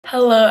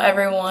Hello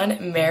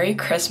everyone, Merry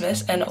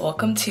Christmas and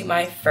welcome to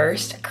my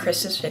first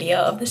Christmas video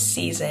of the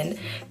season.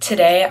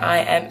 Today I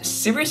am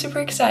super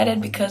excited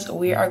because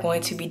we are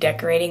going to be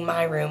decorating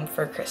my room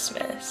for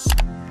Christmas.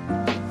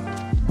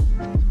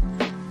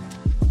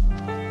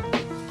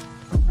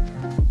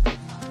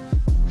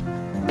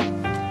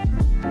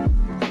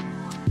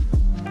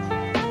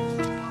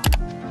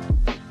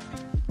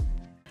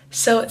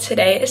 So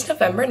today is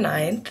November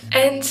 9th,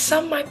 and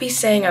some might be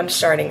saying I'm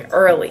starting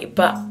early,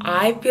 but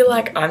I feel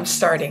like I'm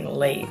starting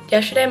late.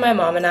 Yesterday, my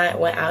mom and I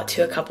went out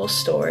to a couple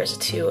stores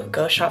to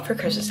go shop for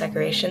Christmas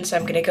decorations, so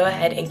I'm gonna go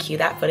ahead and cue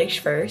that footage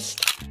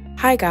first.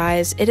 Hi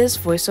guys, it is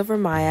voiceover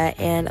Maya,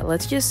 and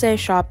let's just say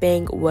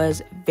shopping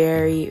was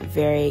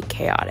very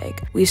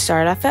chaotic. We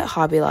started off at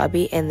Hobby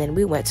Lobby and then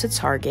we went to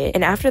Target,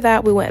 and after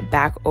that we went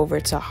back over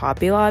to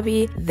Hobby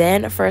Lobby,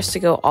 then for us to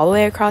go all the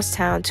way across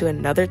town to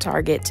another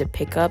Target to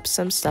pick up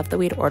some stuff that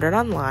we'd ordered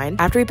online.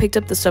 After we picked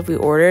up the stuff we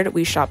ordered,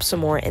 we shopped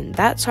some more in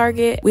that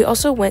Target. We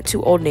also went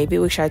to Old Navy,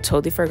 which I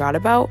totally forgot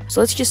about,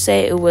 so let's just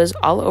say it was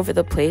all over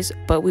the place,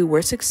 but we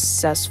were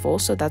successful,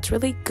 so that's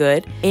really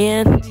good.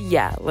 And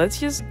yeah, let's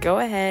just go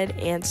ahead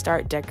and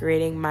start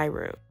decorating my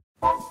room.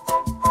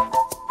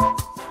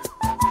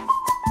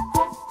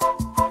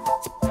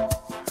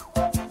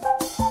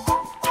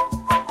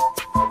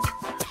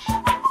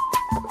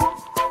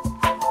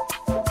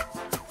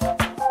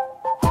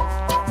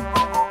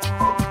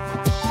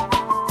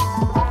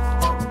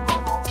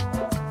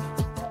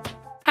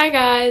 Hi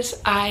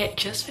guys, I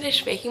just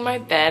finished making my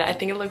bed. I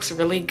think it looks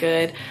really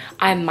good.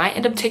 I might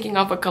end up taking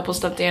off a couple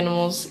stuffed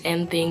animals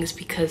and things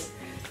because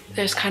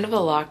there's kind of a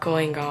lot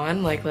going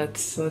on. Like,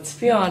 let's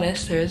be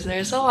honest,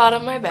 there's a lot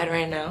on my bed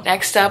right now.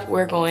 Next up,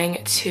 we're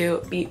going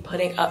to be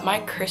putting up my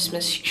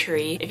Christmas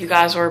tree. If you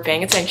guys were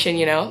paying attention,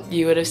 you know,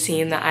 you would have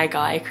seen that I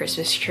got a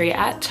Christmas tree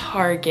at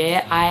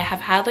Target. I have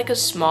had like a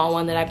small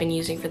one that I've been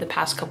using for the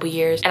past couple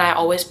years, and I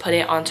always put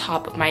it on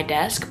top of my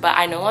desk, but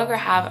I no longer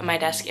have my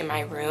desk in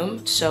my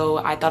room, so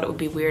I thought it would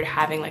be weird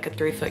having like a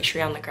 3-foot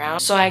tree on the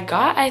ground. So I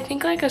got, I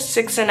think, like a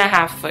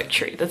 6.5-foot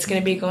tree that's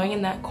gonna be going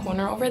in that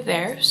corner over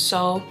there.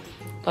 So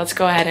let's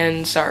go ahead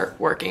and start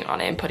working on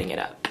it and putting it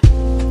up.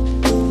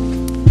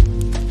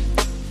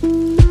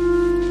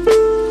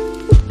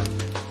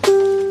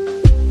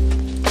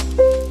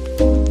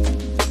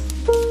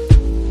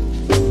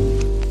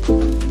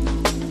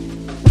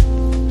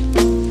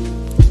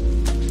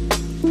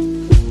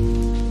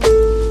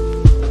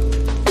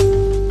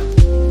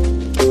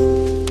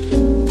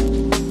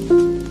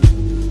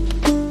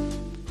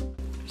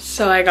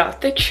 So I got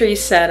the tree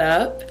set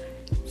up.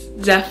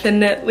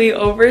 Definitely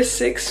over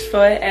 6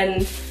 foot,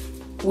 and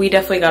we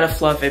definitely gotta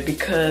fluff it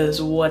because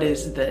what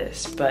is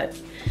this? But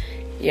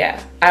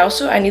yeah,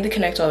 I need to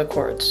connect all the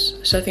cords.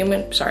 So I think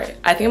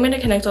I'm gonna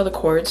connect all the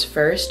cords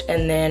first,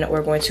 and then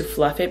we're going to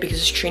fluff it because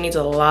this tree needs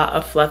a lot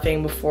of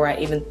fluffing before I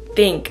even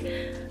think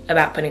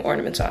about putting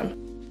ornaments on.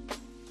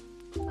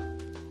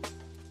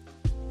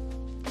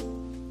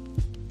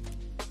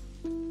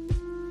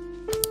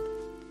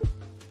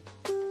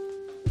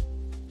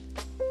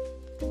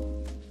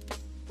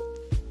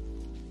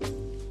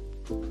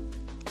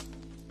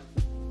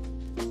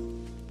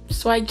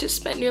 So I just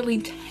spent nearly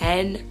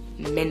 10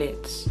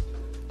 minutes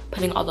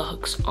putting all the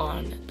hooks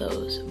on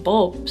those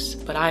bulbs,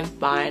 but I'm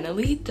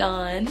finally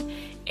done,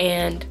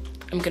 and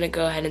I'm gonna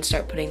go ahead and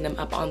start putting them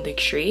up on the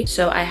tree.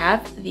 So I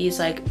have these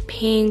like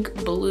pink,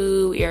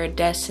 blue,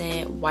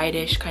 iridescent,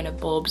 whitish kind of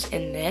bulbs,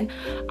 and then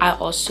I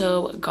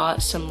also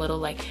got some little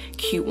like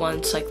cute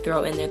ones to like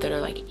throw in there that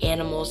are like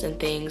animals and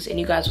things, and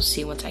you guys will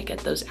see once I get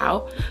those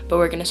out. But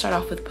we're gonna start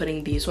off with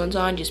putting these ones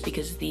on just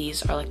because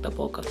these are like the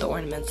bulk of the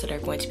ornaments that are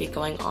going to be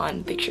going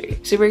on the tree.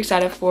 Super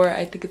excited for it.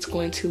 I think it's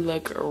going to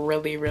look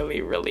really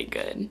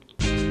good.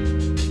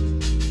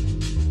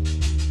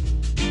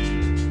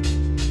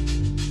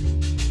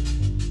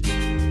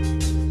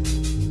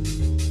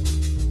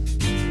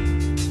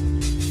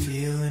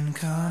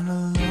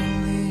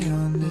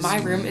 My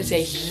room is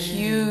a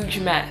huge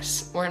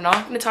mess. We're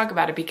not going to talk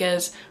about it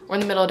because we're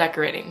in the middle of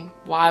decorating.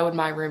 Why would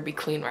my room be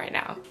clean right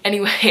now?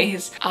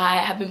 Anyways, I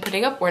have been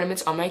putting up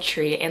ornaments on my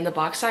tree, and the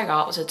box I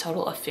got was a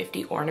total of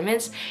 50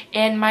 ornaments,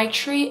 and my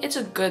tree, it's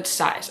a good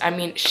size. I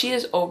mean, she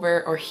is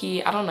over, or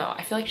he, I don't know,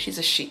 I feel like she's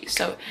a she,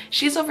 so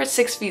she's over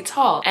 6 feet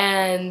tall,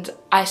 and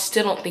I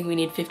still don't think we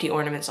need 50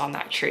 ornaments on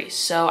that tree.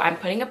 So I'm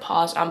putting a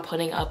pause on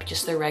putting up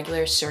just the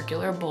regular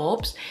circular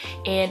bulbs,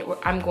 and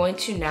I'm going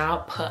to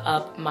now put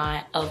up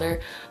my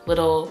other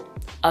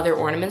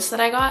ornaments that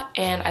I got,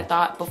 and I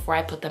thought before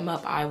I put them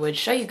up I would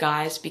show you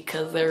guys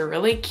because they're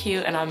really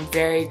cute and I'm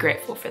very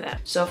grateful for them.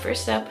 So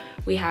first up,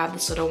 we have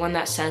this little one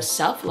that says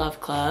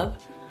Self-Love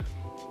Club.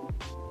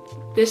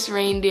 This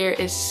reindeer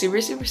is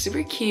super, super,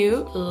 super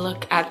cute.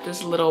 Look at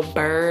this little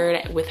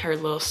bird with her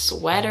little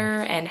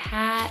sweater and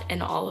hat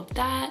and all of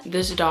that.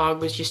 This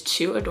dog was just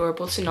too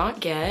adorable to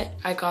not get.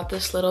 I got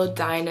this little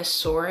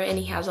dinosaur and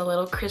he has a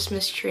little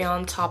Christmas tree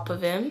on top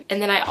of him.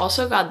 And then I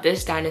also got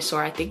this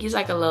dinosaur. I think he's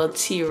like a little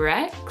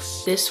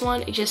T-Rex. This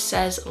one, it just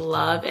says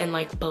love in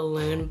like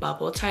balloon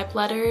bubble type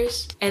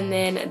letters. And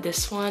then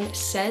this one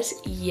says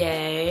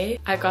yay.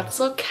 I got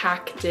this little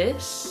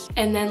cactus.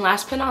 And then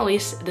last but not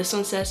least, this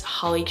one says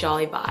holly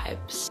jolly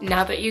vibes.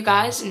 Now that you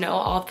guys know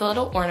all the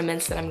little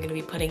ornaments that I'm gonna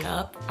be putting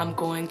up, I'm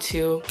going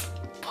to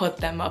put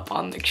them up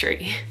on the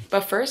tree.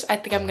 But first, I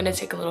think I'm gonna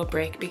take a little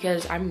break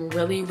because I'm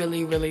really,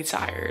 really, really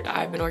tired.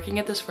 I've been working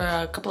at this for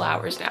a couple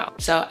hours now.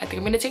 So I think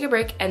I'm gonna take a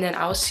break and then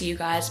I'll see you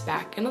guys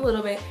back in a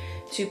little bit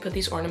to put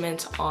these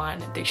ornaments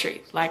on the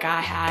tree, like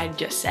I had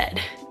just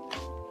said.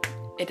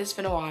 It has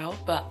been a while,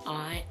 but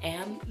I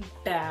am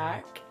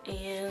back,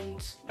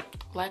 and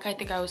like I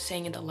think I was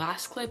saying in the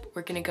last clip,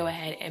 we're gonna go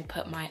ahead and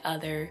put my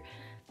other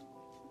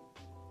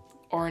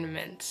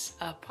ornaments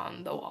up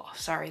on the wall.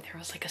 Sorry, there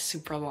was like a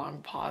super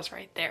long pause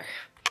right there.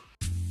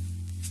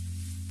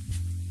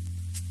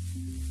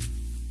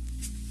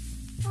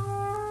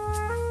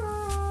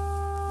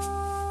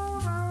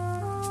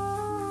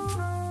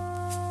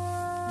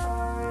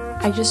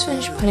 I just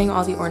finished putting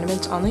all the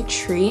ornaments on the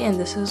tree, and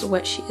this is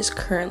what she is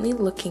currently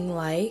looking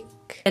like.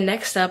 And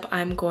next up,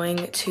 I'm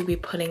going to be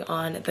putting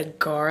on the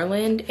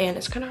garland, and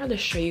it's kind of hard to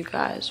show you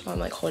guys while I'm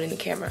like holding the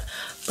camera,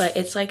 but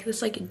it's like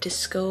this like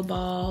disco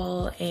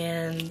ball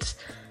and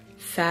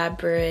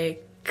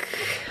fabric,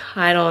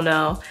 I don't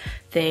know,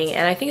 thing,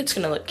 and I think it's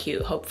gonna look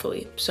cute,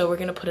 hopefully. So we're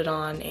gonna put it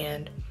on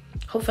and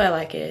hopefully I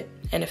like it,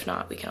 and if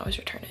not, we can always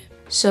return it.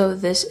 So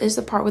this is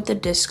the part with the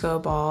disco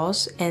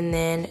balls, and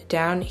then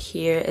down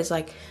here is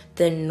like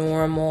the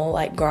normal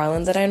like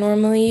garlands that I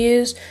normally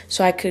use.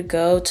 So I could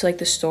go to like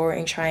the store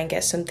and try and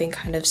get something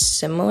kind of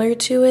similar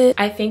to it.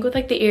 I think with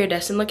like the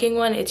iridescent looking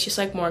one, it's just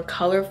like more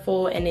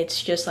colorful, and it's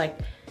just like,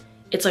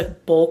 it's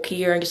like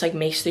bulkier and just like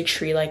makes the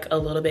tree like a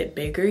little bit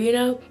bigger, you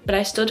know? But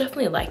I still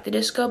definitely like the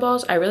disco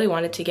balls. I really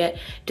wanted to get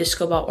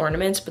disco ball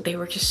ornaments, but they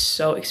were just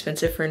so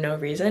expensive for no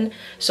reason.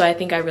 So I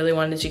think I really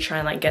wanted to try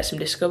and like get some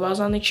disco balls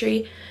on the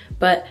tree.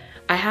 But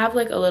I have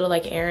like a little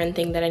like errand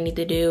thing that I need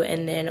to do,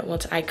 and then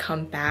once I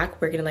come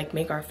back, we're gonna like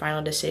make our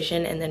final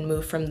decision and then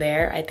move from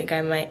there. I think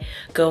I might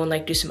go and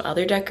like do some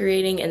other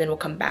decorating, and then we'll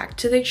come back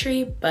to the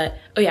tree. But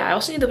oh yeah, I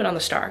also need to put on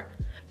the star.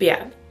 But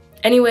yeah,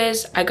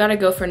 anyways, I gotta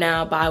go for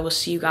now, but I will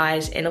see you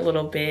guys in a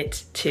little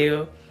bit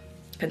to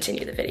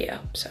continue the video.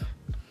 So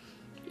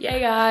yeah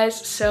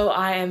guys, so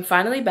I am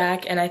finally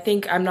back, and I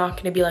think I'm not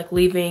gonna be like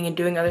leaving and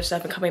doing other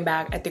stuff and coming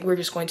back. I think we're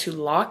just going to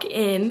lock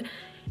in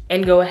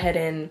and go ahead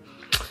and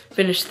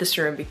finish this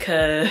room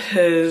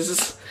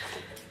because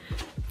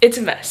it's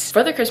a mess.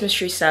 For the Christmas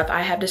tree stuff,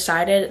 I have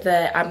decided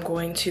that I'm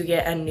going to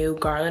get a new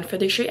garland for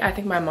the tree. I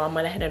think my mom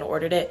went ahead and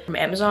ordered it from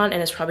Amazon,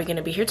 and it's probably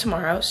gonna be here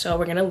tomorrow. So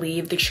we're gonna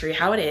leave the tree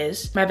how it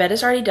is. My bed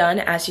is already done,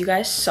 as you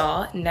guys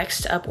saw.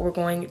 Next up, we're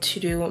going to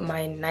do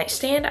my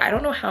nightstand. I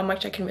don't know how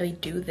much I can really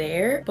do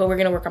there, but we're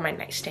gonna work on my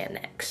nightstand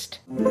next.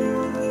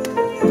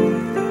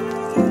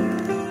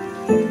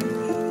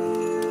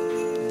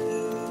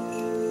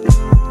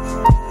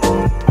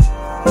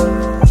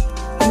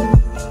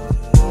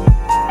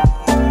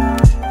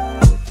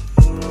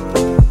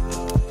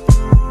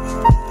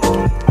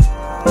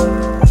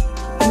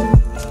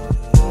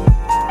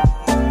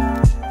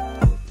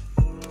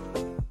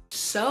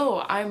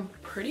 So I'm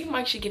pretty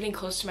much getting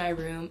close to my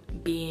room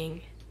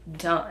being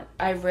done.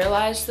 I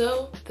realized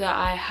though that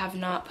I have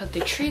not put the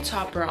tree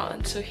topper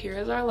on. So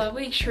here's our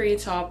lovely tree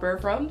topper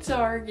from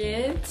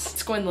Target.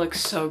 It's going to look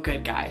so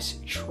good, guys.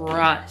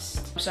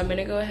 Trust. So I'm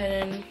gonna go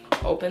ahead and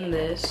open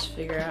this,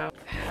 figure out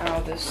how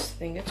this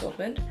thing gets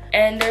opened.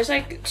 And there's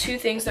like two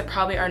things that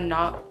probably are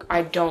not,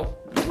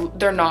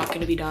 they're not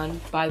gonna be done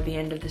by the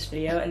end of this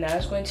video. And that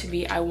is going to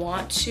be, I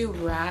want to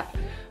wrap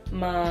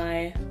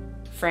my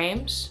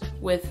frames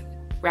with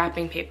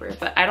wrapping paper,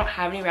 but I don't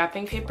have any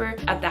wrapping paper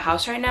at the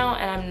house right now,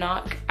 and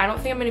I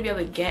don't think I'm gonna be able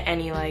to get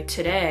any like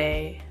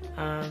today.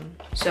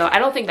 So I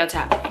don't think that's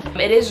happening.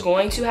 It is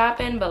going to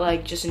happen, but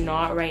like just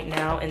not right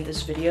now in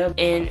this video.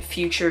 In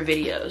future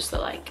videos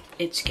that like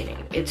it's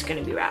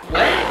gonna be wrapped.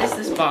 What is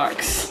this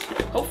box?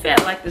 Hopefully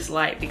I like this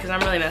light because I'm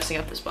really messing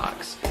up this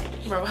box.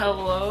 Bro,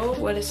 hello,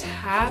 what is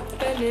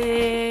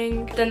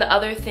happening? Then the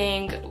other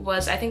thing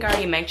was, I think I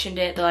already mentioned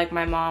it, that like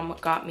my mom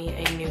got me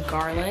a new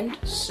garland.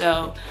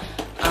 So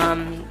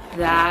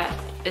that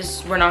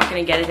is, we're not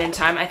gonna get it in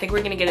time. I think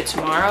we're gonna get it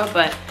tomorrow,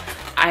 but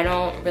I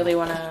don't really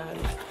wanna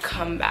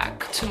come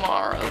back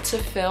tomorrow to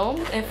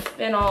film, if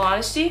in all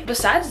honesty.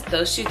 Besides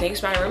those two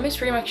things, my room is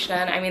pretty much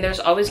done. I mean, there's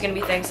always gonna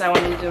be things I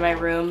want to do in my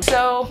room.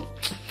 So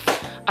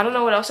I don't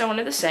know what else I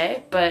wanted to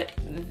say, but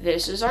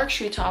this is our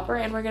tree topper,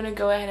 and we're gonna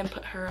go ahead and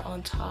put her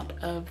on top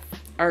of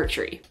our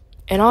tree.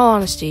 In all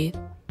honesty,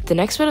 the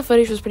next bit of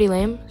footage was pretty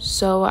lame,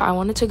 so I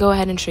wanted to go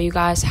ahead and show you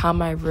guys how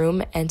my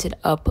room ended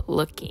up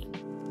looking.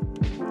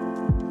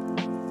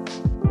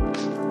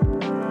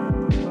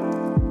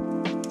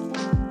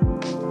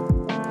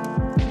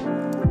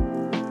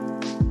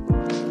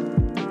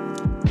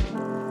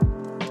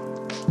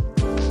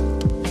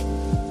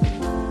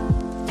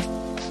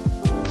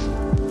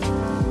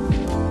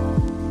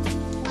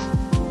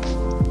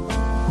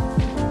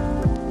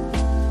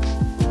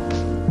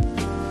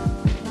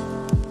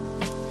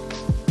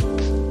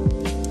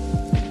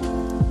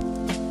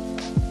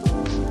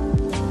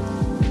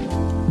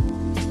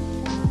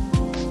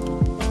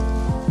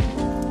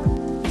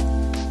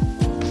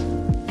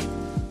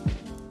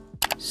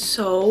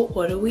 So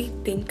what do we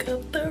think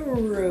of the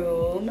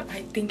room?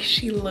 I think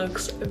she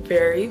looks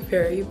very,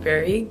 very,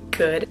 very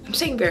good. I'm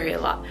saying very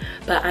a lot,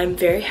 but I'm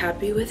very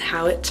happy with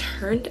how it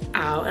turned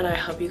out, and I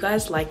hope you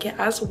guys like it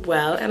as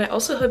well. And I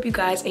also hope you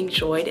guys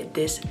enjoyed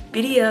this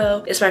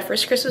video. It's my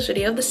first Christmas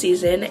video of the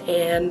season,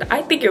 and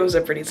I think it was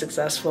a pretty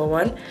successful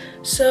one.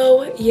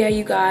 So yeah,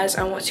 you guys,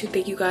 I want to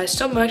thank you guys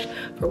so much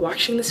for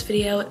watching this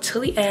video till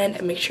the end,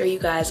 and make sure you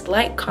guys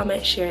like,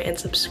 comment, share, and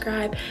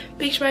subscribe.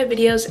 Finish my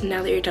videos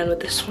now that you're done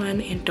with this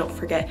one, and don't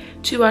forget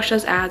to watch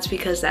those ads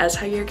because that's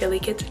how your girly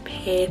gets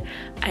paid.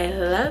 I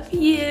love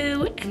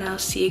you, and I'll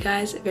see you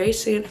guys very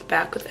soon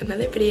back with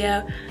another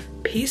video.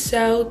 Peace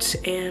out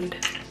and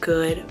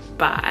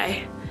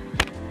goodbye.